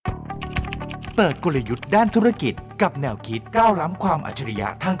ปิดกลยุทธ์ด้านธุรกิจกับแนวคิดก้าวล้ำความอัจฉริยะ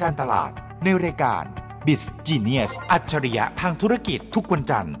ทางการตลาดในรายการ Biz Genius อัจฉริยะทางธุรกิจทุกวัน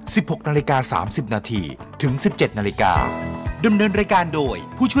จันทร์ 16:30 น.ถึง 17:00 น.ดำเนินรายการโดย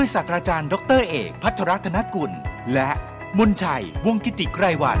ผู้ช่วยศาสตราจารย์ดร.เอกภัทรรัตนกุลและมนชัยวงศ์กิติไกร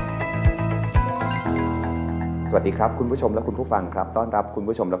วรรณสวัสดีครับคุณผู้ชมและคุณผู้ฟังครับต้อนรับคุณ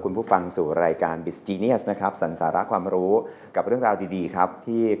ผู้ชมและคุณผู้ฟังสู่รายการ Biz Genius นะครับสรรสาระความรู้กับเรื่องราวดีๆครับ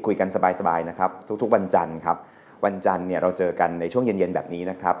ที่คุยกันสบายๆนะครับทุกๆวันจันทร์ครับวันจันทร์เนี่ยเราเจอกันในช่วงเย็นๆแบบนี้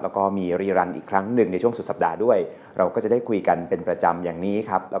นะครับแล้วก็มีรีรันอีกครั้งหนึ่งในช่วงสุดสัปดาห์ด้วยเราก็จะได้คุยกันเป็นประจำอย่างนี้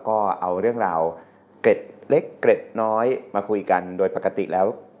ครับแล้วก็เอาเรื่องราวเกร็ดเล็กเกร็ดน้อยมาคุยกันโดยปกติแล้ว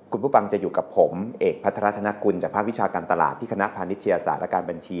คุณผู้ฟังจะอยู่กับผมเอกภัทรรัตนกุลจากภาควิชาการตลาดที่คณะพาณิชยศาสตร์และการ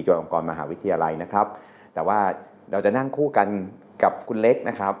บัญชีจุฬาลงกรณ์มหาวิทยาลัยนะครับแต่ว่าเราจะนั่งคู่กันกับคุณเล็ก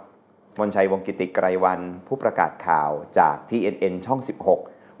นะครับมนชัยวงศ์กิติไกรวรรณผู้ประกาศข่าวจาก TNN ช่อง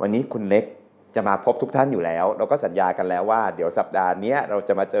 16วันนี้คุณเล็กจะมาพบทุกท่านอยู่แล้วเราก็สัญญากันแล้วว่าเดี๋ยวสัปดาห์นี้เราจ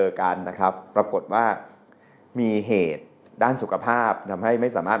ะมาเจอกันนะครับปรากฏว่ามีเหตุด้านสุขภาพทำให้ไม่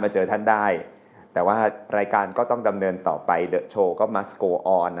สามารถมาเจอท่านได้แต่ว่ารายการก็ต้องดำเนินต่อไป The Show ก็ must go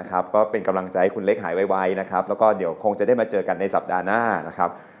on นะครับก็เป็นกำลังใจให้คุณเล็กหายไวๆนะครับแล้วก็เดี๋ยวคงจะได้มาเจอกันในสัปดาห์หน้านะครับ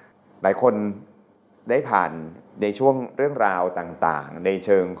หลายคนได้ผ่านในช่วงเรื่องราวต่างๆในเ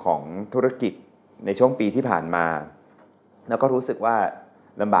ชิงของธุรกิจในช่วงปีที่ผ่านมาแล้วก็รู้สึกว่า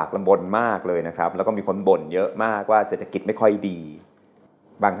ลำบากลำบนมากเลยนะครับแล้วก็มีคนบ่นเยอะมากว่าเศรษฐกิจไม่ค่อยดี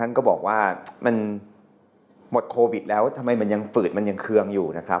บางท่านก็บอกว่ามันหมดโควิดแล้วทำไมมันยังฝืดมันยังเคืองอยู่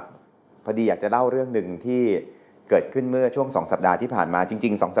นะครับพอดีอยากจะเล่าเรื่องหนึ่งที่เกิดขึ้นเมื่อช่วง2สัปดาห์ที่ผ่านมาจริ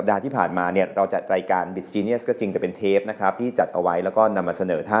งๆ2สัปดาห์ที่ผ่านมาเนี่ยเราจัดรายการ Biz Genius ก็จริงแต่เป็นเทปนะครับที่จัดเอาไว้แล้วก็นำมาเส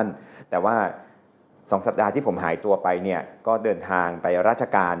นอท่านแต่ว่า2สัปดาห์ที่ผมหายตัวไปเนี่ยก็เดินทางไปราช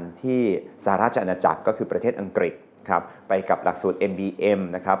การที่สหราชอาณาจักรก็คือประเทศอังกฤษครับไปกับหลักสูตร MBM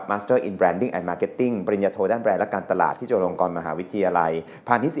นะครับ Master in Branding and Marketing ปริญญาโทด้านแบรนด์และการตลาดที่จุฬาลงกรณ์มหาวิทยาลัยพ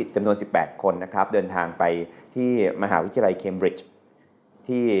าณิชย์จำนวน18คนนะครับเดินทางไปที่มหาวิทยาลัยเคมบริดจ์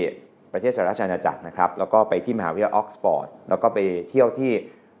ที่ประเทศสหราชอาณาจักรนะครับแล้วก็ไปที่มหาวิทยาลัยออกซฟอร์ดแล้วก็ไปเที่ยวที่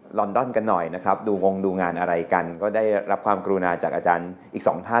ลอนดอนกันหน่อยนะครับดูงานอะไรกันก็ได้รับความกรุณาจากอาจารย์อีก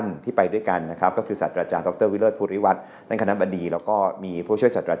2ท่านที่ไปด้วยกันนะครับก็คือศาสตราจารย์ดร.วิเลิศภูริวัฒน์ท่านคณบดีแล้วก็มีผู้ช่ว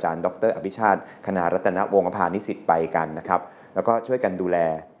ยศาสตราจารย์ดร.อภิชาติคณารัตนวงศ์พานิสิตไปกันนะครับแล้วก็ช่วยกันดูแล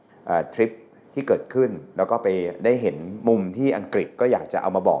ทริปที่เกิดขึ้นแล้วก็ไปได้เห็นมุมที่อังกฤษก็อยากจะเอา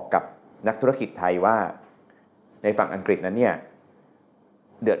มาบอกกับนักธุรกิจไทยว่าในฝั่งอังกฤษนั้นเนี่ย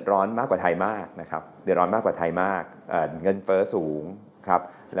เดือดร้อนมากกว่าไทยมากนะครับเดือดร้อนมากกว่าไทยมากเงินเฟ้อสูงครับ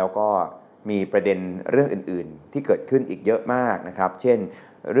แล้วก็มีประเด็นเรื่องอื่นๆที่เกิดขึ้นอีกเยอะมากนะครับเช่น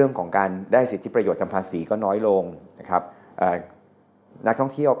เรื่องของการได้สิทธิประโยชน์ทางภาษีก็น้อยลงนะครับนักท่อ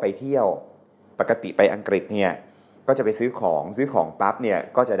งเที่ยวไปเที่ยวปกติไปอังกฤษเนี่ยก็จะไปซื้อของปั๊บเนี่ย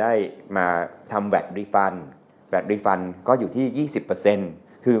ก็จะได้มาทำ VAT refund VAT refund ก็อยู่ที่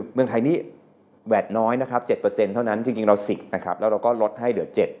 20% คือเมืองไทยนี่ VAT น้อยนะครับ 7% เท่านั้นจริงๆเรา10นะครับแล้วเราก็ลดให้เหลือ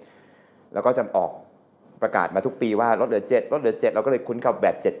7แล้วก็จะออกประกาศมาทุกปีว่าลดเหลือ7เราก็เลยคุ้นกับ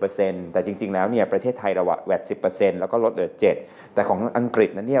VAT 7% แต่จริงๆแล้วเนี่ยประเทศไทยเรา VAT 10% แล้วก็ลดเหลือ7แต่ของอังกฤษ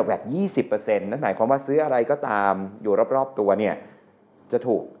นั้นเนี่ย VAT 20% นั่นหมายความว่าซื้ออะไรก็ตามอยู่รอบๆตัวเนี่ยจะ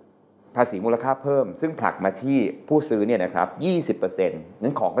ถูกภาษีมูลค่าเพิ่มซึ่งผลักมาที่ผู้ซื้อเนี่ยนะครับ 20% นั้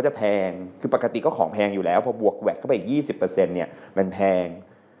นของก็จะแพงคือปกติก็ของแพงอยู่แล้วพอบวก VAT เข้าไปอีก 20% เนี่ยมันแพง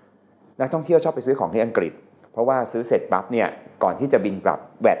นักท่องเที่ยวชอบไปซื้อของที่อังกฤษเพราะว่าซื้อเสร็จปั๊บเนี่ยก่อนที่จะบินกลับ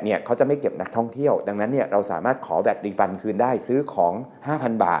แวตเนี่ยเขาจะไม่เก็บนักท่องเที่ยวดังนั้นเนี่ยเราสามารถขอแวตรีฟันคืนได้ซื้อของ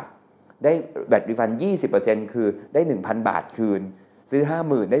 5,000 บาทได้แวตรีฟัน 20% คือได้ 1,000 บาทคืนซื้อ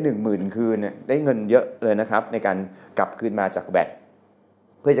 50,000 ได้ 10,000 คืนได้เงินเยอะเลยนะครับในการกลับคืนมาจากแวต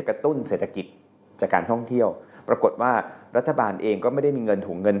เพื่อจะกระตุ้นเศรษฐกิจจากการท่องเที่ยวปรากฏว่ารัฐบาลเองก็ไม่ได้มีเงิน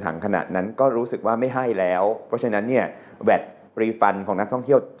ถุงเงินถังขนาดนั้นก็รู้สึกว่าไม่ให้แล้วเพราะฉะนั้นเนี่ยแวตรีฟันของนักท่องเ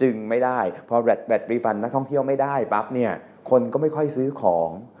ที่ยวจึงไม่ได้พอแบตรีฟันนักท่องเที่ยวไม่ได้ปั๊บเนี่ยคนก็ไม่ค่อยซื้อของ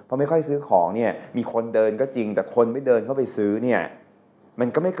พอไม่ค่อยซื้อของเนี่ยมีคนเดินก็จริงแต่คนไม่เดินเข้าไปซื้อเนี่ยมัน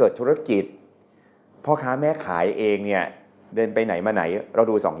ก็ไม่เกิดธุรกิจพ่อค้าแม่ขายเองเนี่ยเดินไปไหนมาไหนเรา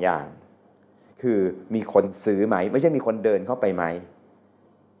ดู2อย่างคือมีคนซื้อไหมไม่ใช่มีคนเดินเข้าไปไหม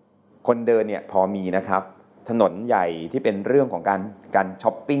คนเดินเนี่ยพอมีนะครับถนนใหญ่ที่เป็นเรื่องของการช้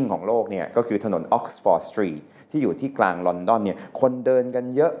อปปิ้งของโลกเนี่ยก็คือถนน Oxford Streetที่อยู่ที่กลางลอนดอนเนี่ยคนเดินกัน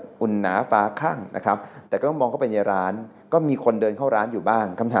เยอะอุ่นหนาฟ้าข้างนะครับแต่ก็ต้องมองเข้าไปในร้านก็มีคนเดินเข้าร้านอยู่บ้าง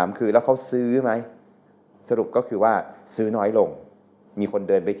คำถามคือแล้วเขาซื้อไหมสรุปก็คือว่าซื้อน้อยลงมีคน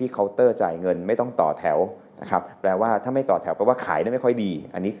เดินไปที่เคาน์เตอร์จ่ายเงินไม่ต้องต่อแถวนะครับแปลว่าถ้าไม่ต่อแถวแปลว่าขายได้ไม่ค่อยดี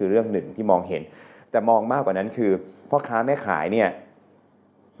อันนี้คือเรื่องหนึ่งที่มองเห็นแต่มองมากกว่านั้นคือพ่อค้าแม่ขายเนี่ย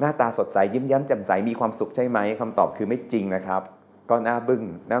หน้าตาสดใสยิ้มแย้มแจ่มใสมีความสุขใช่ไหมคำตอบคือไม่จริงนะครับ ก็หน้าบึ้ง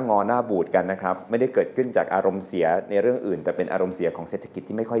หน้างอหน้าบูดกันนะครับไม่ได้เกิดขึ้นจากอารมณ์เสียในเรื่องอื่นแต่เป็นอารมณ์เสียของเศรษฐกิจ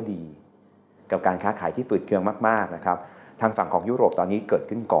ที่ไม่ค่อยดีกับการค้าขายที่ฝืดเคืองมากๆนะครับทางฝั่งของยุโรปตอนนี้เกิด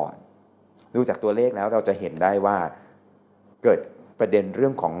ขึ้นก่อนดูจากตัวเลขแล้วเราจะเห็นได้ว่าเกิดประเด็นเรื่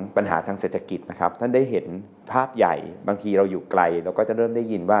องของปัญหาทางเศรษฐกิจนะครับท่านได้เห็นภาพใหญ่บางทีเราอยู่ไกลเราก็จะเริ่มได้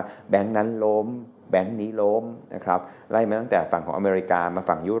ยินว่าแบงก์นั้นล้มแบงก์นี้ล้มนะครับไล่มาตั้งแต่ฝั่งของอเมริกามา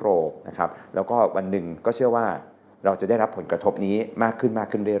ฝั่งยุโรปนะครับแล้วก็วันหนึ่งก็เชื่อว่าเราจะได้รับผลกระทบนี้มากขึ้น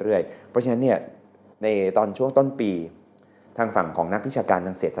เรื่อยๆเพราะฉะนั้นเนี่ยในตอนช่วงต้นปีทางฝั่งของนักวิชาการท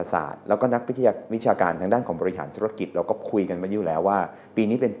างเศรษฐศาสตร์แล้วก็นักวิชาการทางด้านของบริหารธุรกิจเราก็คุยกันมาอยู่แล้วว่าปี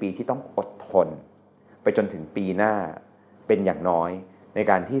นี้เป็นปีที่ต้องอดทนไปจนถึงปีหน้าเป็นอย่างน้อยใน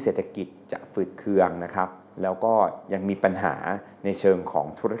การที่เศรษฐกิจจะฝืดเคืองนะครับแล้วก็ยังมีปัญหาในเชิงของ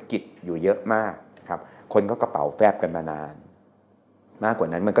ธุรกิจอยู่เยอะมากครับคนก็กระเป๋าแฟบกันมานานมากกว่า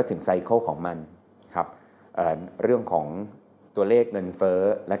นั้นมันก็ถึงไซเคิลของมันครับเรื่องของตัวเลขเงินเฟ้อ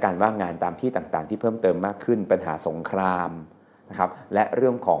และการว่างงานตามที่ต่างๆที่เพิ่มเติมมากขึ้นปัญหาสงครามนะครับและเรื่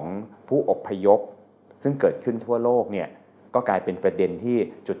องของผู้อพยพซึ่งเกิดขึ้นทั่วโลกเนี่ยก็กลายเป็นประเด็นที่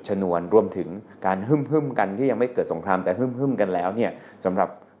จุดชนวนรวมถึงการหึ่มกันที่ยังไม่เกิดสงครามแต่หึ่มกันแล้วเนี่ยสำหรับ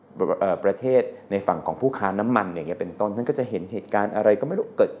ประเทศในฝั่งของผู้ค้าน้ำมันอย่างเงี้ยเป็นต้นท่านก็จะเห็นเหตุการณ์อะไรก็ไม่รู้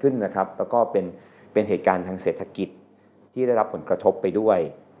เกิดขึ้นนะครับแล้วก็เป็นเหตุการณ์ทางเศรษฐกิจที่ได้รับผลกระทบไปด้วย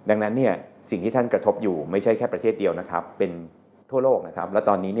ดังนั้นเนี่ยสิ่งที่ท่านกระทบอยู่ไม่ใช่แค่ประเทศเดียวนะครับเป็นทั่วโลกนะครับแล้ว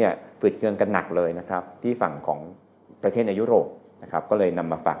ตอนนี้เนี่ยฝืดเคืองกันหนักเลยนะครับที่ฝั่งของประเทศในยุโรปนะครับก็เลยน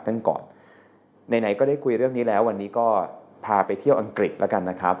ำมาฝากท่านก่อนไหนๆก็ได้คุยเรื่องนี้แล้ววันนี้ก็พาไปเที่ยวอังกฤษแล้วกัน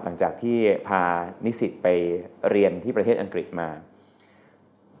นะครับหลังจากที่พานิสิตไปเรียนที่ประเทศอังกฤษมา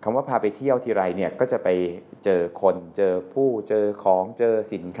คำว่าพาไปเที่ยวทีไรเนี่ยก็จะไปเจอคนเจอผู้เจอของเจอ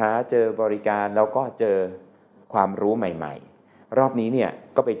สินค้าเจอบริการแล้วก็เจอความรู้ใหม่ๆรอบนี้เนี่ย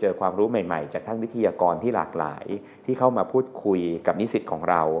ก็ไปเจอความรู้ใหม่ๆจากท่านวิทยากรที่หลากหลายที่เข้ามาพูดคุยกับนิสิตของ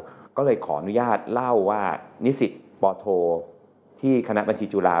เราก็เลยขออนุญาตเล่าว่านิสิตป.โทที่คณะบัญชี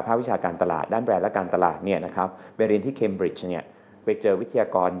จุฬาภาควิชาการตลาดด้านแบรนด์และการตลาดเนี่ยนะครับไปเรียนที่เคมบริดจ์เนี่ยไปเจอวิทยา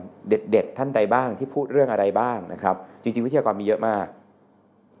กรเด็ดๆท่านใดบ้างที่พูดเรื่องอะไรบ้างนะครับจริงๆวิทยากรมีเยอะมาก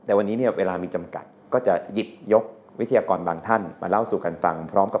แต่วันนี้เนี่ยเวลามีจำกัดก็จะหยิบยกวิทยากรบางท่านมาเล่าสู่กันฟัง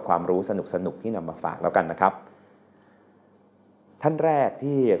พร้อมกับความรู้สนุกๆที่นำมาฝากแล้วกันนะครับท่านแรก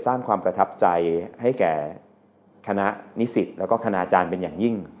ที่สร้างความประทับใจให้แก่คณะนิสิตแล้วก็คณาจารย์เป็นอย่าง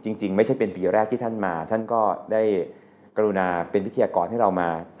ยิ่งจริงๆไม่ใช่เป็นปีแรกที่ท่านมาท่านก็ได้กรุณาเป็นวิทยากรให้เรามา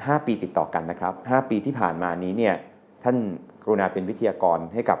5ปีติดต่อกันนะครับ5ปีที่ผ่านมานี้เนี่ยท่านกรุณาเป็นวิทยากร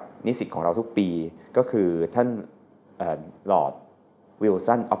ให้กับนิสิตของเราทุกปีก็คือท่านลอร์ดวิล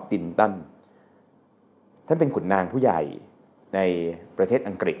สันออฟดินตันท่านเป็นขุนนางผู้ใหญ่ในประเทศ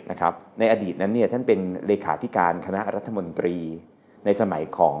อังกฤษนะครับในอดีตนั้นเนี่ยท่านเป็นเลขาธิการคณะรัฐมนตรีในสมัย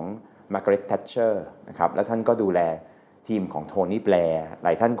ของมาร์กาเร็ต แทชเชอร์นะครับและท่านก็ดูแลทีมของโทนี่แบร์หล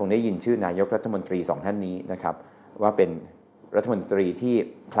ายท่านคงได้ยินชื่อนายกรัฐมนตรี2ท่านนี้นะครับว่าเป็นรัฐมนตรีที่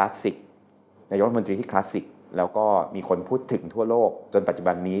คลาสสิกนายกรัฐมนตรีที่คลาสสิกแล้วก็มีคนพูดถึงทั่วโลกจนปัจจุ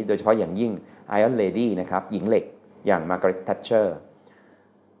บันนี้โดยเฉพาะอย่างยิ่ง Iron Lady นะครับหญิงเหล็กอย่างมาร์กาเร็ต แทชเชอร์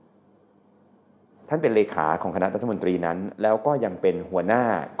ท่านเป็นเลขาของคณะรัฐมนตรีนั้นแล้วก็ยังเป็นหัวหน้า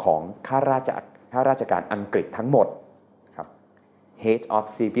ของข้าราชการอังกฤษทั้งหมดครับ Head of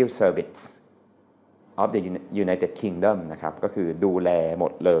Civil Service of the United Kingdom นะครับก็คือดูแลหม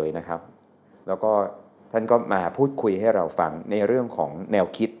ดเลยนะครับแล้วก็ท่านก็มาพูดคุยให้เราฟังในเรื่องของแนว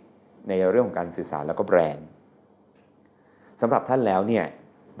คิดในเรื่องของการสื่อสารแล้วก็แบรนด์สำหรับท่านแล้วเนี่ย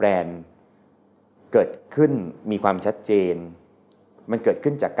แบรนด์เกิดขึ้นมีความชัดเจนมันเกิด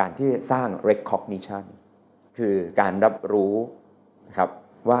ขึ้นจากการที่สร้าง recognition คือการรับรู้นะครับ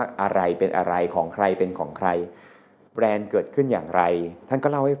ว่าอะไรเป็นอะไรของใครเป็นของใครแบรนด์เกิดขึ้นอย่างไรท่านก็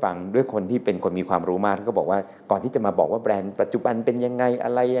เล่าให้ฟังด้วยคนที่เป็นคนมีความรู้มากท่านก็บอกว่าก่อนที่จะมาบอกว่าแบรนด์ปัจจุบันเป็นยังไงอ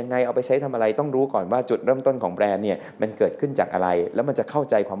ะไรยังไงเอาไปใช้ทำอะไรต้องรู้ก่อนว่าจุดเริ่มต้นของแบรนด์เนี่ยมันเกิดขึ้นจากอะไรแล้วมันจะเข้า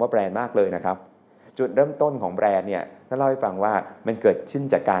ใจความว่าแบรนด์มากเลยนะครับจุดเริ่มต้นของแบรนด์เนี่ยท่านเล่าให้ฟังว่ามันเกิดขึ้น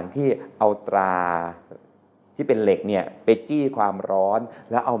จากการที่เอาตราที่เป็นเหล็กเนี่ยไปจี้ความร้อน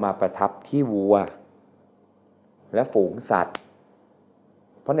แล้วเอามาประทับที่วัวและฝูงสัตว์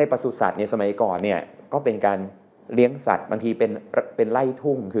เพราะในปศุสัตว์เนี่ยสมัยก่อนเนี่ยก็เป็นการเลี้ยงสัตว์บางทีเป็นไล่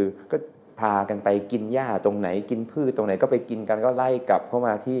ทุ่งคือก็พากันไปกินหญ้าตรงไหนกินพืชตรงไหนก็ไปกินกันก็ไล่กลับเข้าม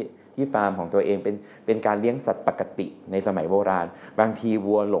าที่ฟาร์มของตัวเองเป็นการเลี้ยงสัตว์ปกติในสมัยโบราณบางที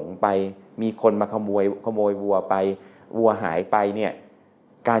วัวหลงไปมีคนมาขโมยวัวไปวัวหายไปเนี่ย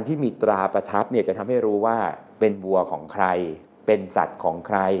การที่มีตราประทับเนี่ยจะทำให้รู้ว่าเป็นวัวของใครเป็นสัตว์ของใ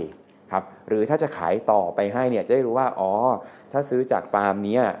ครครับหรือถ้าจะขายต่อไปให้เนี่ยจะได้รู้ว่าอ๋อถ้าซื้อจากฟาร์ม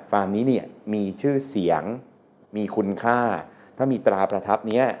นี้เนี่ยมีชื่อเสียงมีคุณค่าถ้ามีตราประทับ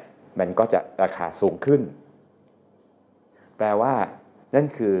นี้มันก็จะราคาสูงขึ้น แปลว่านั่น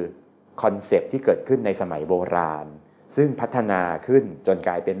คือคอนเซปต์ที่เกิดขึ้นในสมัยโบราณซึ่งพัฒนาขึ้นจนก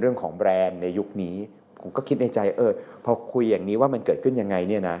ลายเป็นเรื่องของแบรนด์ในยุคนี้ผมก็คิดในใจพอคุยอย่างนี้ว่ามันเกิดขึ้นยังไง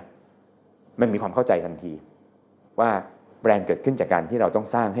เนี่ยนะมันมีความเข้าใจทันทีว่าแบรนด์เกิดขึ้นจากการที่เราต้อง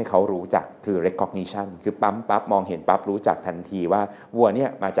สร้างให้เขารู้จักคือ recognition คือปั๊บมองเห็นปั๊บรู้จักทันทีว่าวัวเนี่ย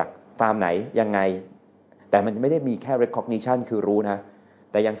มาจากฟาร์มไหนยังไงแต่มันไม่ได้มีแค่ recognition คือรู้นะ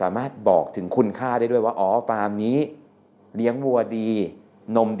แต่ยังสามารถบอกถึงคุณค่าได้ด้วยว่าฟาร์มนี้เลี้ยงวัวดี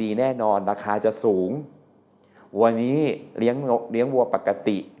นมดีแน่นอนราคาจะสูงวัวนี้เลี้ยงวัวปก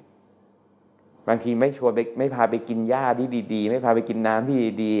ติบางทีไม่พาไปกินหญ้าที่ดีๆไม่พาไปกินน้ำที่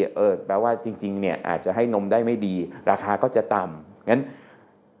ดีแปลว่าจริงๆเนี่ยอาจจะให้นมได้ไม่ดีราคาก็จะต่ำงั้น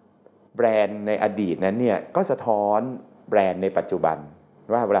แบรนด์ในอดีตนั้นเนี่ยก็สะท้อนแบรนด์ในปัจจุบัน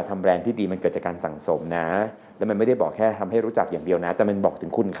ว่าเวลาทำแบรนด์ที่ดีมันเกิดจากการสั่งสมนะแล้วมันไม่ได้บอกแค่ทำให้รู้จักอย่างเดียวนะแต่มันบอกถึ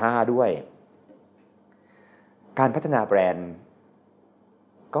งคุณค่าด้วยการพัฒนาแบรนด์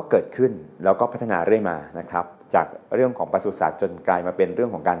ก็เกิดขึ้นแล้วก็พัฒนาเรื่อยมานะครับจากเรื่องของปศุสัตว์จนกลายมาเป็นเรื่อ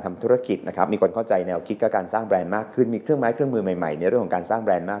งของการทำธุรกิจนะครับมีคนเข้าใจแนวคิดกับการสร้างแบรนด์มากขึ้นมีเครื่องไม้เครื่องมือใหม่ๆในเรื่องของการสร้างแบ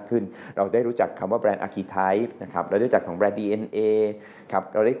รนด์มากขึ้นเราได้รู้จักคำว่าแบรนด์อาร์คิไทป์นะครับเราได้รู้จักของแบรนด์ DNA ครับ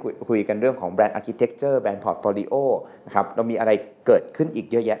เราได้คุยกันเรื่องของแบรนด์อาร์คิเทคเจอร์แบรนด์พอร์ตโฟลิโอนะครับเรามีอะไรเกิดขึ้นอีก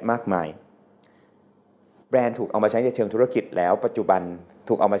เยอะแยะมากมายแบรนด์ถูกเอามาใช้ในเชิงธุรกิจแล้วปัจจุบัน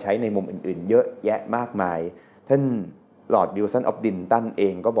ถูกเอามาใช้ในมุมอื่นๆเยอะแยะมากมายท่านลอร์ดวิลสันออฟดินตันเอ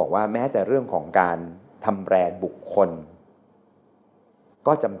งก็บอกว่าแม้แต่เรื่องของการทำแบรนด์บุคคล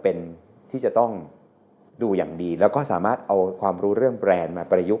ก็จำเป็นที่จะต้องดูอย่างดีแล้วก็สามารถเอาความรู้เรื่องแบรนด์มา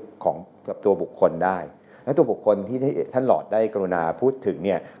ประยุกต์ของกับตัวบุคคลได้และตัวบุคคลที่ท่านลอร์ดได้กรุณาพูดถึงเ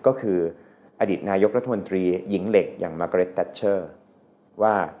นี่ยก็คืออดีตนายกรัฐมนตรีหญิงเหล็กอย่างมาร์กาเร็ต ทัชเชอร์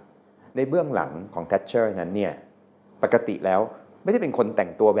ว่าในเบื้องหลังของ ทัชเชอร์นั้นเนี่ยปกติแล้วไม่ได้เป็นคนแต่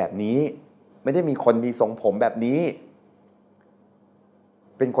งตัวแบบนี้ไม่ได้มีคนมีทรงผมแบบนี้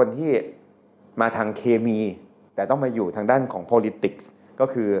เป็นคนที่มาทางเคมีแต่ต้องมาอยู่ทางด้านของ politics ก็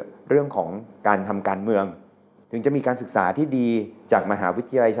คือเรื่องของการทำการเมืองถึงจะมีการศึกษาที่ดีจากมหาวิ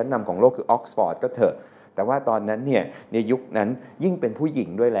ทยาลัยชั้นนำของโลกคือออกซฟอร์ดก็เถอะแต่ว่าตอนนั้นเนี่ยในยุคนั้นยิ่งเป็นผู้หญิง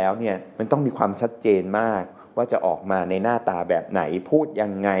ด้วยแล้วเนี่ยมันต้องมีความชัดเจนมากว่าจะออกมาในหน้าตาแบบไหนพูดยั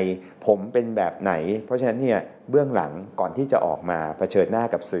งไงผมเป็นแบบไหนเพราะฉะนั้นเนี่ยเบื้องหลังก่อนที่จะออกมาเผชิญหน้า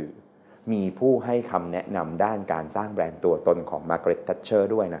กับสื่อมีผู้ให้คำแนะนำด้านการสร้างแบรนด์ตัวตนของมาร์กาเร็ต ทัชเชอร์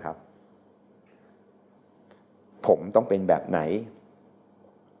ด้วยนะครับผมต้องเป็นแบบไหน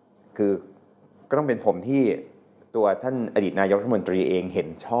คือก็ต้องเป็นผมที่ตัวท่านอดีตนายกรัฐมนตรีเองเห็น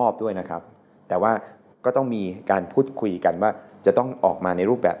ชอบด้วยนะครับแต่ว่าก็ต้องมีการพูดคุยกันว่าจะต้องออกมาใน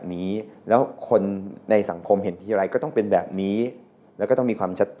รูปแบบนี้แล้วคนในสังคมเห็นทีไรก็ต้องเป็นแบบนี้แล้วก็ต้องมีควา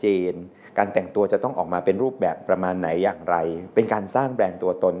มชัดเจนการแต่งตัวจะต้องออกมาเป็นรูปแบบประมาณไหนอย่างไรเป็นการสร้างแบรนด์ตั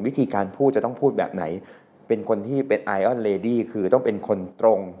วตนวิธีการพูดจะต้องพูดแบบไหนเป็นคนที่เป็น Iron Lady คือต้องเป็นคนตร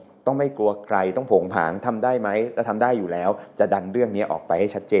งต้องไม่กลัวใครต้องโผงผางทำได้ไหมและทำได้อยู่แล้วจะดันเรื่องนี้ออกไปให้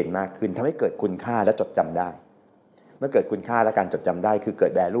ชัดเจนมากขึ้นทำให้เกิดคุณค่าและจดจำได้เมื่อเกิดคุณค่าและการจดจำได้คือเกิ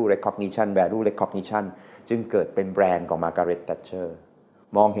ด value recognition จึงเกิดเป็นแบรนด์ของ Margaret Thatcher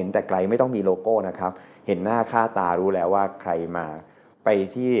มองเห็นแต่ไกลไม่ต้องมีโลโก้นะครับเห็นหน้าค่าตารู้แล้วว่าใครมาไป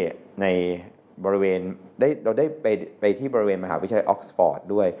ที่ในบริเวณเราได้ไปที่บริเวณมหาวิทยาลัยออกซฟอร์ด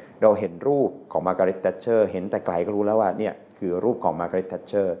ด้วยเราเห็นรูปของ Margaret Thatcher เห็นแต่ไกลก็รู้แล้วว่าเนี่ยคือรูปของ Margaret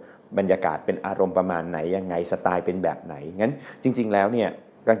Thatcher บรรยากาศเป็นอารมณ์ประมาณไหนยังไงสไตล์เป็นแบบไหนงั้นจริงๆแล้วเนี่ย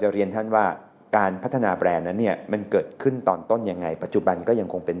กำลังจะเรียนท่านว่าการพัฒนาแบรนด์นั้นเนี่ยมันเกิดขึ้นตอนต้นยังไงปัจจุบันก็ยัง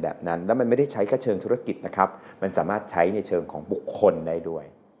คงเป็นแบบนั้นแล้วมันไม่ได้ใช้แค่เชิงธุรกิจนะครับมันสามารถใช้ในเชิงของบุคคลได้ด้วย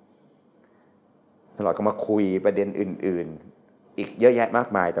เราก็มาคุยประเด็นอื่นๆอีกเยอะแยะมาก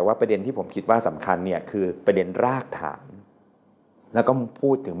มายแต่ว่าประเด็นที่ผมคิดว่าสำคัญเนี่ยคือประเด็นรากฐานแล้วก็พู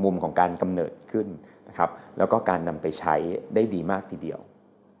ดถึงมุมของการกำเนิดขึ้นนะครับแล้วก็การนำไปใช้ได้ดีมากทีเดียว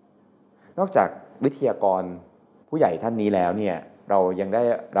นอกจากวิทยากรผู้ใหญ่ท่านนี้แล้วเนี่ยเรายังได้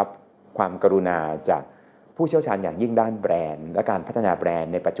รับความกรุณาจากผู้เชี่ยวชาญอย่างยิ่งด้านแบรนด์และการพัฒนาแบรน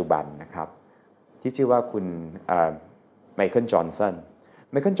ด์ในปัจจุบันนะครับที่ชื่อว่าคุณไมเคิลจอห์น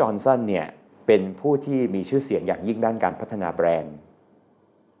สันเนี่ยเป็นผู้ที่มีชื่อเสียงอย่างยิ่งด้านการพัฒนาแบรนด์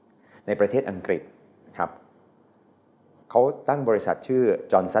ในประเทศอังกฤษครับเขาตั้งบริษัทชื่อ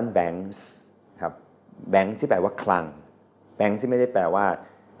Johnson Banks ครับ Banks ที่แปลว่าคลัง Banks ที่ไม่ได้แปลว่า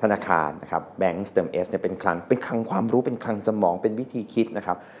ธนาคารนะครับ Banks เติม S เนี่ยเป็นคลังความรู้เป็นคลังสมองเป็นวิธีคิดนะค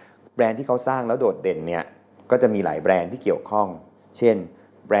รับแบรนด์ที่เขาสร้างแล้วโดดเด่นเนี่ยก็จะมีหลายแบรนด์ที่เกี่ยวข้องเช่น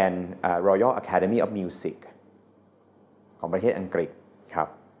แบรนด์ Royal Academy of Music ของประเทศอังกฤษครับ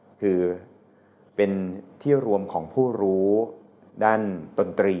คือเป็นที่รวมของผู้รู้ด้านดน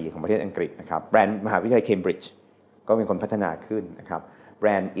ตรีของประเทศอังกฤษนะครับแบรนด์มหาวิทยาลัยเคมบริดจ์ก็เป็นคนพัฒนาขึ้นนะครับแบร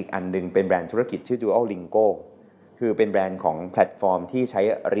นด์อีกอันนึงเป็นแบรนด์ธุรกิจชื่อ Duolingo ค คือเป็นแบรนด์ของแพลตฟอร์มที่ใช้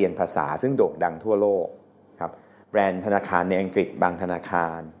เรียนภาษาซึ่งโด่งดังทั่วโลกครับแบรนด์ธนาคารในอังกฤษบางธนาคา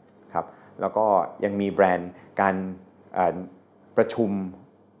รครับแล้วก็ยังมีแบรนด์การประชุม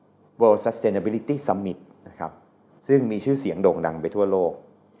World Sustainability Summit นะครับซึ่งมีชื่อเสียงโด่งดังไปทั่วโลก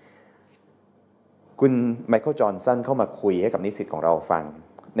คุณไมเคิลจอห์นสันเข้ามาคุยให้กับนิสิตของเราฟัง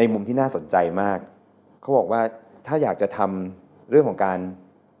ในมุมที่น่าสนใจมากเขาบอกว่าถ้าอยากจะทำเรื่องของการ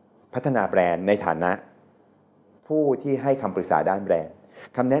พัฒนาแบรนด์ในฐานะผู้ที่ให้คำปรึกษาด้านแบรนด์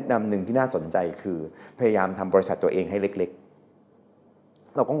คำแนะนำหนึ่งที่น่าสนใจคือพยายามทำบริษัทตัวเองให้เล็ก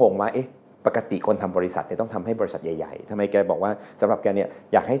ๆเราก็งงว่าปกติคนทำบริษัทเนี่ยต้องทำให้บริษัทใหญ่ๆทำไมแกบอกว่าสำหรับแกเนี่ย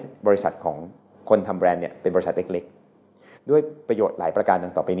อยากให้บริษัทของคนทำแบรนด์เนี่ยเป็นบริษัทเล็กๆด้วยประโยชน์หลายประการดั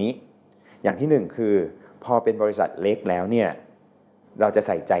งต่อไปนี้อย่างที่หนึ่งคือพอเป็นบริษัทเล็กแล้วเนี่ยเราจะใ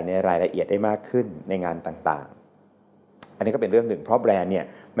ส่ใจในรายละเอียดได้มากขึ้นในงานต่างๆอันนี้ก็เป็นเรื่องหนึ่งเพราะแบรนด์เนี่ย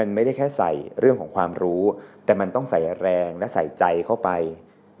มันไม่ได้แค่ใส่เรื่องของความรู้แต่มันต้องใส่แรงและใส่ใจเข้าไป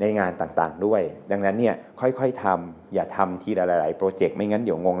ในงานต่างๆด้วยดังนั้นเนี่ยค่อยๆทำอย่าทำทีละหลายๆโปรเจกต์ไม่งั้นเ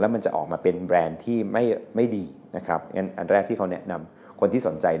ดี๋ยวงงแล้วมันจะออกมาเป็นแบรนด์ที่ไม่ดีนะครับงั้นอันแรกที่เขาแนะนำคนที่ส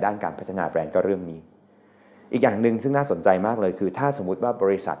นใจด้านการพัฒนาแบรนด์ก็เรื่องนี้อีกอย่างหนึ่งซึ่งน่าสนใจมากเลยคือถ้าสมมุติว่าบ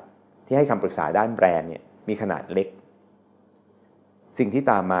ริษัทที่ให้คำปรึกษาด้านแบรนด์เนี่ยมีขนาดเล็กสิ่งที่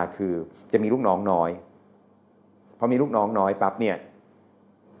ตามมาคือจะมีลูกน้องน้อยพอมีลูกน้องน้อยปั๊บเนี่ย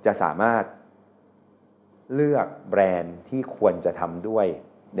จะสามารถเลือกแบรนด์ที่ควรจะทำด้วย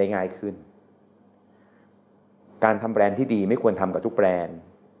ได้ง่ายขึ้นการทำแบรนด์ที่ดีไม่ควรทำกับทุกแบรนด์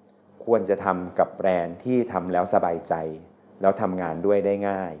ควรจะทำกับแบรนด์ที่ทำแล้วสบายใจแล้วทำงานด้วยได้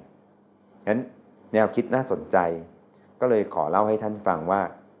ง่ายงั้นแนวคิดน่าสนใจก็เลยขอเล่าให้ท่านฟังว่า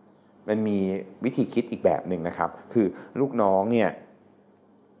มันมีวิธีคิดอีกแบบหนึ่งนะครับคือลูกน้องเนี่ย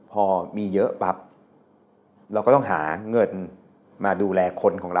พอมีเยอะปั๊บเราก็ต้องหาเงินมาดูแลค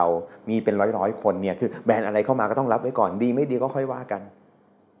นของเรามีเป็นร้อยๆคนเนี่ยคือแบรนด์อะไรเข้ามาก็ต้องรับไว้ก่อนดีไม่ดีก็ค่อยว่ากัน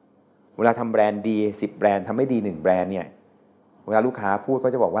เวลาทำแบรนด์ดี10แบรนด์ทำไม่ดี1แบรนด์เนี่ยเวลาลูกค้าพูดก็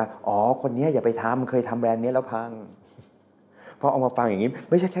จะบอกว่าอ๋อคนนี้อย่าไปทำเคยทำแบรนด์นี้แล้วพังพอเอามาฟังอย่างนี้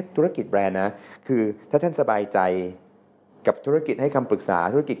ไม่ใช่แค่ธุรกิจแบรนด์นะคือถ้าท่านสบายใจกับธุรกิจให้คำปรึกษา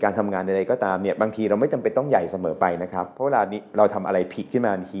ธุรกิจการทำงานใดๆก็ตามเนี่ยบางทีเราไม่จำเป็นต้องใหญ่เสมอไปนะครับเพราะเวลานี้เราทำอะไรผิดขึ้นม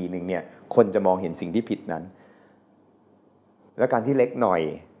าทีนึงเนี่ยคนจะมองเห็นสิ่งที่ผิดนั้นแล้วการที่เล็กหน่อย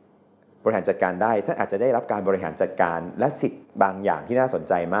บริหารจัดการได้ท่านอาจจะได้รับการบริหารจัดการและสิทธิ์บางอย่างที่น่าสน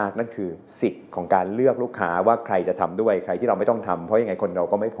ใจมากนั่นคือสิทธิ์ของการเลือกลูกค้าว่าใครจะทำด้วยใครที่เราไม่ต้องทำเพราะยังไงคนเรา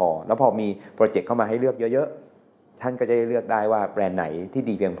ก็ไม่พอแล้วพอมีโปรเจกต์เข้ามาให้เลือกเยอะๆท่านก็จะได้เลือกได้ว่าแบรนด์ไหนที่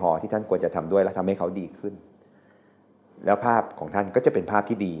ดีเพียงพอที่ท่านควรจะทำด้วยและทำให้เขาดีขึ้นแล้วภาพของท่านก็จะเป็นภาพ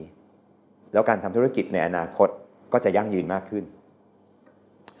ที่ดีแล้วการทำธุรกิจในอนาคตก็จะยั่งยืนมากขึ้น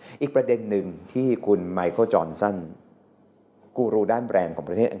อีกประเด็นหนึ่งที่คุณไมเคิลจอห์นสันกูรูด้านแบรนด์ของ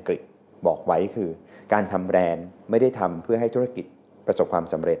ประเทศอังกฤษบอกไว้คือการทำแบรนด์ไม่ได้ทำเพื่อให้ธุรกิจประสบความ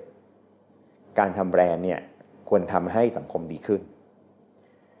สำเร็จการทำแบรนด์เนี่ยควรทำให้สังคมดีขึ้น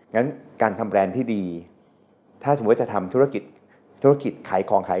งั้นการทำแบรนด์ที่ดีถ้าสมมติจะทำธุรกิจขาย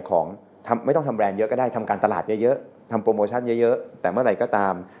ของไม่ต้องทำแบรนด์เยอะก็ได้ทำการตลาดเยอะๆทำโปรโมชั่นเยอะๆแต่เมื่อไหร่ก็ตา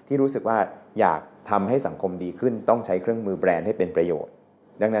มที่รู้สึกว่าอยากทำให้สังคมดีขึ้นต้องใช้เครื่องมือแบรนด์ให้เป็นประโยชน์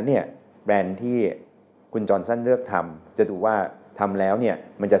ดังนั้นเนี่ยแบรนด์ที่คุณจอห์นสันเลือกทำจะดูว่าทำแล้วเนี่ย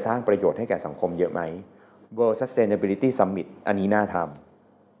มันจะสร้างประโยชน์ให้แก่สังคมเยอะไหม World Sustainability Summit อันนี้น่าท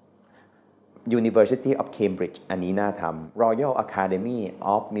ำ University of Cambridge อันนี้น่าทำ Royal Academy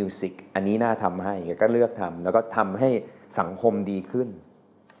of Music อันนี้น่าทำให้ก็เลือกทำแล้วก็ทำให้สังคมดีขึ้น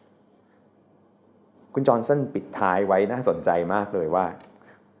คุณจอห์นสันปิดท้ายไว้น่าสนใจมากเลยว่า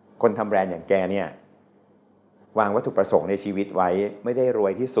คนทำแบรนด์อย่างแกเนี่ยวางวัตถุประสงค์ในชีวิตไว้ไม่ได้รว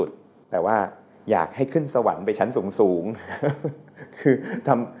ยที่สุดแต่ว่าอยากให้ขึ้นสวรรค์ไปชั้นสูงๆคื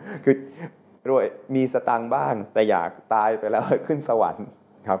อรวยมีสตางค์บ้างแต่อยากตายไปแล้วขึ้นสวรรค์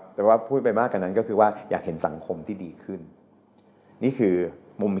ครับแต่ว่าพูดไปมากกว่านั้นก็คือว่าอยากเห็นสังคมที่ดีขึ้นนี่คือ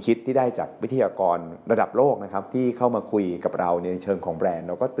มุมคิดที่ได้จากวิทยากรระดับโลกนะครับที่เข้ามาคุยกับเราในเชิงของแบรนด์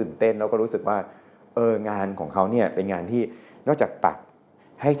เราก็ตื่นเต้นแล้วก็รู้สึกว่างานของเขาเนี่ยเป็นงานที่นอกจากปัก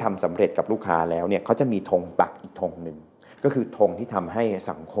ให้ทำสำเร็จกับลูกค้าแล้วเนี่ยเขาจะมีธงปักอีกธงหนึ่งก็คือธงที่ทำให้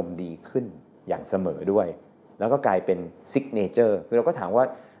สังคมดีขึ้นอย่างเสมอด้วยแล้วก็กลายเป็นซิกเนเจอร์คือเราก็ถามว่า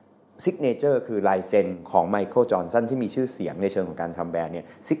ซิกเนเจอร์คือลายเซ็นของไมเคิลจอห์นสันที่มีชื่อเสียงในเชิงของการทำแบรนด์เนี่ย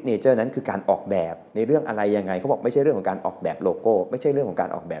ซิกเนเจอร์นั้นคือการออกแบบในเรื่องอะไรยังไงเขาบอกไม่ใช่เรื่องของการออกแบบโลโก้ไม่ใช่เรื่องของการ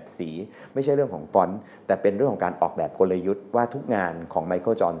ออกแบบสีไม่ใช่เรื่องของฟอนต์แต่เป็นเรื่องของการออกแบบกลยุทธ์ว่าทุกงานของไมเคิ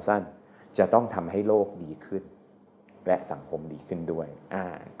ลจอห์นสันจะต้องทำให้โลกดีขึ้นและสังคมดีขึ้นด้วย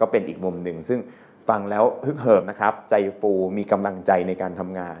ก็เป็นอีกมุมหนึ่งซึ่งฟังแล้วฮึกเหิมนะครับใจฟูมีกำลังใจในการท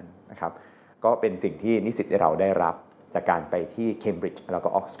ำงานนะครับก็เป็นสิ่งที่นิสิตเราได้รับจากการไปที่เคมบริดจ์แล้วก็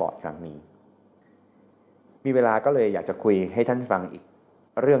ออกซฟอร์ดครั้งนี้ มีเวลาก็เลยอยากจะคุยให้ท่านฟังอีก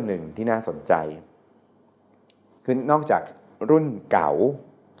เรื่องหนึ่งที่น่าสนใจคือนอกจากรุ่นเก่า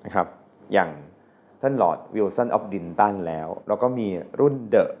นะครับอย่างท่านลอร์ดวิลสันออฟดินตันแล้วเราก็มีรุ่น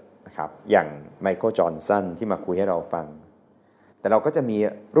เดอะนะครับอย่างไมเคิลจอห์นสันที่มาคุยให้เราฟังแต่เราก็จะมี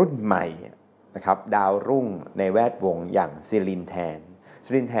รุ่นใหม่นะครับดาวรุ่งในแวดวงอย่างซิลินแทน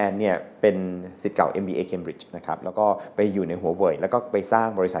เนี่ยเป็นศิษย์เก่า MBA Cambridge นะครับแล้วก็ไปอยู่ในหัวเว่ยแล้วก็ไปสร้าง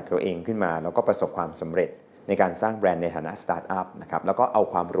บริษัทตัวเองขึ้นมาแล้วก็ประสบความสำเร็จในการสร้างแบรนด์ในฐานะสตาร์ทอัพนะครับแล้วก็เอา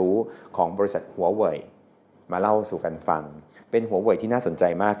ความรู้ของบริษัทหัวเว่ยมาเล่าสู่กันฟังเป็นหัวเว่ยที่น่าสนใจ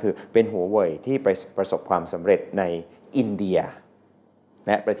มากคือเป็นหัวเว่ยที่ประสบความสำเร็จในอินเดียแ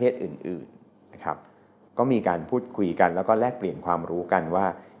ละประเทศอื่นๆนะครับก็มีการพูดคุยกันแล้วก็แลกเปลี่ยนความรู้กันว่า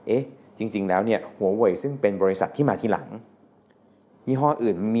จริงๆแล้วเนี่ยหัวเว่ยซึ่งเป็นบริษัทที่มาทีหลังยี่ห้อ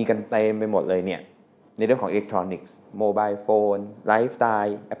อื่นมีกันเต็มไปหมดเลยเนี่ยในเรื่องของอิเล็กทรอนิกส์โมบายโฟนไลฟ์สไต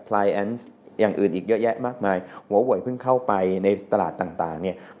ล์แอปพลายแอนซ์อย่างอื่นอีกเยอะแยะมากมายหัวเว่ยเพิ่งเข้าไปในตลาดต่างๆเ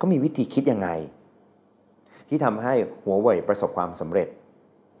นี่ยก็มีวิธีคิดยังไงที่ทำให้หัวเว่ยประสบความสำเร็จ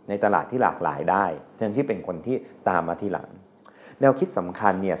ในตลาดที่หลากหลายได้ทั้งที่เป็นคนที่ตามมาทีหลังแนวคิดสำคั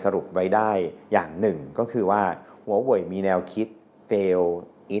ญเนี่ยสรุปไว้ได้อย่างหนึ่งก็คือว่าหัวเว่ยมีแนวคิด fail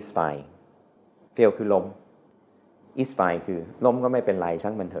is fine fail คือล้ม is fine คือล้มก็ไม่เป็นไรช่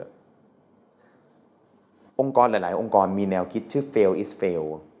างมันเถอะองค์กรหลายๆองค์กรมีแนวคิดชื่อ fail is fail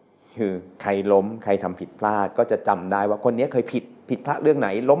คือใครล้มใครทำผิดพลาดก็จะจำได้ว่าคนนี้เคยผิดพลาดเรื่องไหน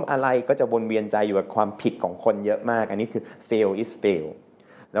ล้มอะไรก็จะวนเวียนใจอยู่กับความผิดของคนเยอะมากอันนี้คือ fail is fail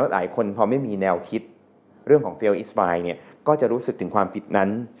แล้วหลายคนพอไม่มีแนวคิดเรื่องของ fail is fine เนี่ยก็จะรู้สึกถึงความผิดนั้น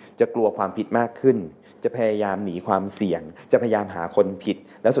จะกลัวความผิดมากขึ้นจะพยายามหนีความเสี่ยงจะพยายามหาคนผิด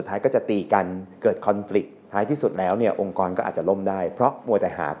แล้วสุดท้ายก็จะตีกันเกิด conflict ท้ายที่สุดแล้วเนี่ยองค์กรก็อาจจะล่มได้เพราะมัวแต่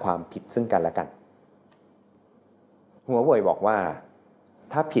หาความผิดซึ่งกันและกันหัวเว่ยบอกว่า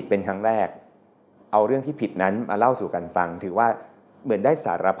ถ้าผิดเป็นครั้งแรกเอาเรื่องที่ผิดนั้นมาเล่าสู่กันฟังถือว่าเหมือนได้ส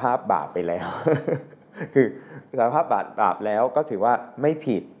ารภาพบาปไปแล้ว คือสารภาพบาปแล้วก็ถือว่าไม่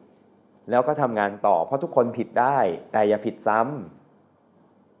ผิดแล้วก็ทำงานต่อเพราะทุกคนผิดได้แต่อย่าผิดซ้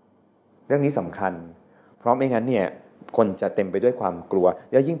ำเรื่องนี้สำคัญเพราะไม่งั้นเนี่ยคนจะเต็มไปด้วยความกลัว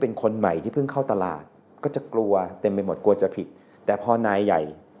แล้วยิ่งเป็นคนใหม่ที่เพิ่งเข้าตลาดก็จะกลัวเต็มไปหมดกลัวจะผิดแต่พอนายใหญ่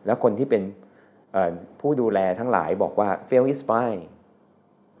แล้วคนที่เป็นผู้ดูแลทั้งหลายบอกว่า fail is fine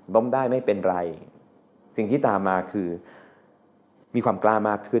ล้มได้ไม่เป็นไรสิ่งที่ตามมาคือมีความกล้า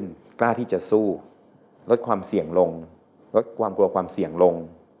มากขึ้นกล้าที่จะสู้ลดความเสี่ยงลงลดความกลัวความเสี่ยงลง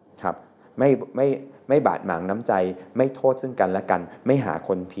ครับไม่บาดหมางน้ำใจไม่โทษซึ่งกันและกันไม่หาค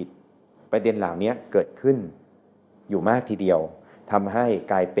นผิดประเด็นเหล่านี้เกิดขึ้นอยู่มากทีเดียวทำให้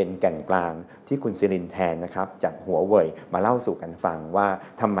กลายเป็นแก่นกลางที่คุณซิลินแทนนะครับจากหัวเว่ยมาเล่าสู่กันฟังว่า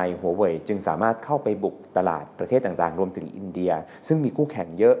ทำไมหัวเว่ยจึงสามารถเข้าไปบุกตลาดประเทศต่างๆรวมถึงอินเดียซึ่งมีคู่แข่ง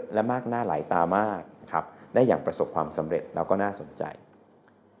เยอะและมากหน้าหลายตามากครับได้อย่างประสบความสำเร็จแล้วก็น่าสนใจ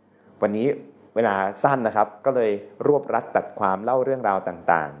วันนี้เวลาสั้นนะครับก็เลยรวบรัดตัดความเล่าเรื่องราว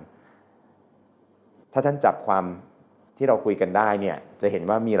ต่างๆถ้าท่านจับความที่เราคุยกันได้เนี่ยจะเห็น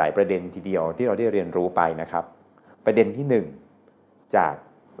ว่ามีหลายประเด็นทีเดียวที่เราได้เรียนรู้ไปนะครับประเด็นที่1จาก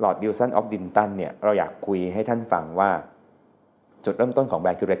ลอร์ดวิลสันออฟดินตันเนี่ยเราอยากคุยให้ท่านฟังว่าจุดเริ่มต้นของแบร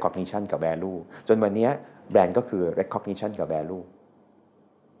นด์คือ recognition กับ value จนวันนี้แบรนด์ก็คือ recognition กับ value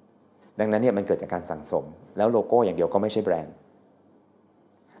ดังนั้นเนี่ยมันเกิดจากการสั่งสมแล้วโลโก้อย่างเดียวก็ไม่ใช่แบรนด์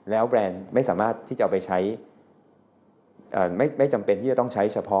แล้วแบรนด์ไม่สามารถที่จะเอาไปใช้ไม่จำเป็นที่จะต้องใช้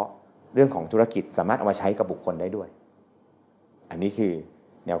เฉพาะเรื่องของธุรกิจสามารถเอามาใช้กับบุคคลได้ด้วยอันนี้คือ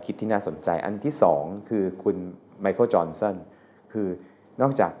แนวคิดที่น่าสนใจอันที่2คือคุณไมเคิลจอห์นสันคือนอ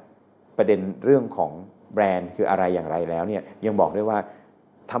กจากประเด็นเรื่องของแบรนด์คืออะไรอย่างไรแล้วเนี่ยยังบอกด้วยว่า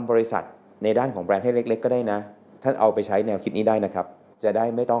ทำบริษัทในด้านของแบรนด์ให้เล็กๆก็ได้นะท่านเอาไปใช้แนวคิดนี้ได้นะครับจะได้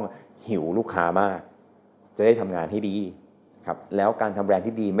ไม่ต้องหิวลูกค้ามากจะได้ทำงานให้ดีครับแล้วการทำแบรนด์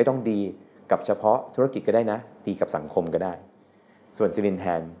ที่ดีไม่ต้องดีกับเฉพาะธุรกิจก็ได้นะดีกับสังคมก็ได้ส่วนซิลินแท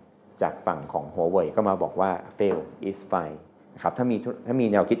นจากฝั่งของหัวเว่ยก็มาบอกว่า fail is fine ครับถ้ามี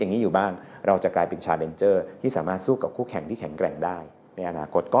แนวคิดอย่างนี้อยู่บ้างเราจะกลายเป็น challenger ที่สามารถสู้กับคู่แข่งที่แข็งแกร่งได้ในอนา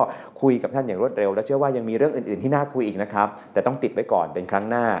คตก็คุยกับท่านอย่างรวดเร็วและเชื่อว่ายังมีเรื่องอื่นๆที่น่าคุยอีกนะครับแต่ต้องติดไว้ก่อนเป็นครั้ง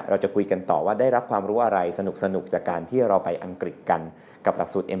หน้าเราจะคุยกันต่อว่าได้รับความรู้อะไรสนุกๆจากการที่เราไปอังกฤษกันกับหลัก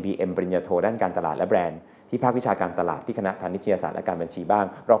สูตร MBM ปริญญาโทด้านการตลาดและแบรนด์ที่ภาควิชาการตลาดที่คณะพาณิชยศาสตร์และการบัญชีบ้าง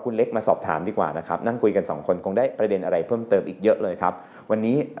รอคุณเล็กมาสอบถามดีกว่านะครับนั่งคุยกัน2คนคงได้ประเด็นอะไรเพิ่มเติมอีกเยอะเลยครับวัน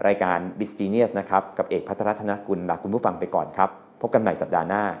นี้รายการ Biz Genius นะครับกับเอกภัทรรัตนกุลลาคุณผู้ฟังไปก่อนครับพบกันใหม่สัปดาห์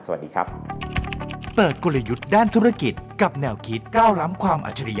หน้าสวัสดีครับเปิดกลยุทธ์ด้านธุรกิจกับแนวคิดก้าวล้ำความ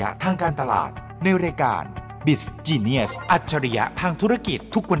อัจฉริยะทางการตลาดในรายการ Biz Genius อัจฉริยะทางธุรกิจ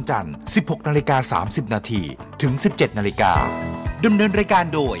ทุกวันจันทร์ 16:30 น. ถึง 17:00 น. ดำเนินรายการ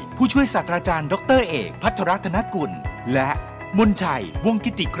โดยผู้ช่วยศาสตราจารย์ดร.เอกภัทรรัตนกุลและมนชัยวงศ์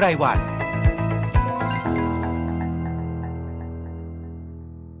กิติไกรวรรณ